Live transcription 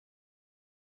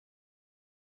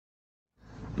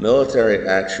Military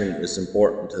action is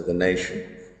important to the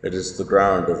nation. It is the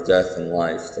ground of death and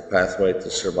life, the pathway to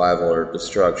survival or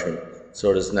destruction,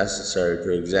 so it is necessary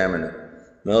to examine it.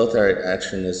 Military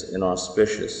action is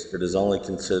inauspicious. It is only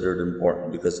considered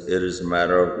important because it is a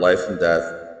matter of life and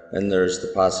death, and there is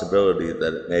the possibility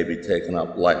that it may be taken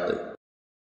up lightly.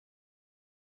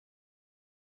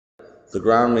 The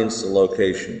ground means the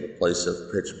location, the place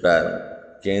of pitched battle.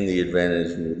 Gain the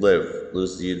advantage and you live,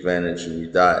 lose the advantage and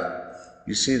you die.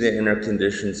 You see the inner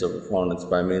conditions of opponents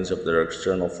by means of their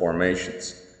external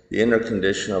formations. The inner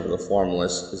condition of the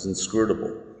formless is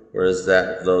inscrutable, whereas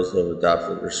that of those who have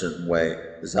adopted a certain way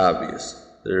is obvious.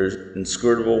 There is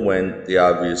inscrutable when the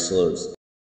obvious lives.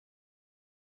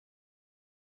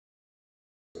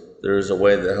 There is a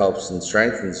way that helps and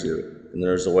strengthens you, and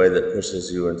there is a way that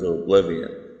pushes you into oblivion.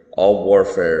 All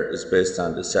warfare is based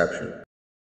on deception.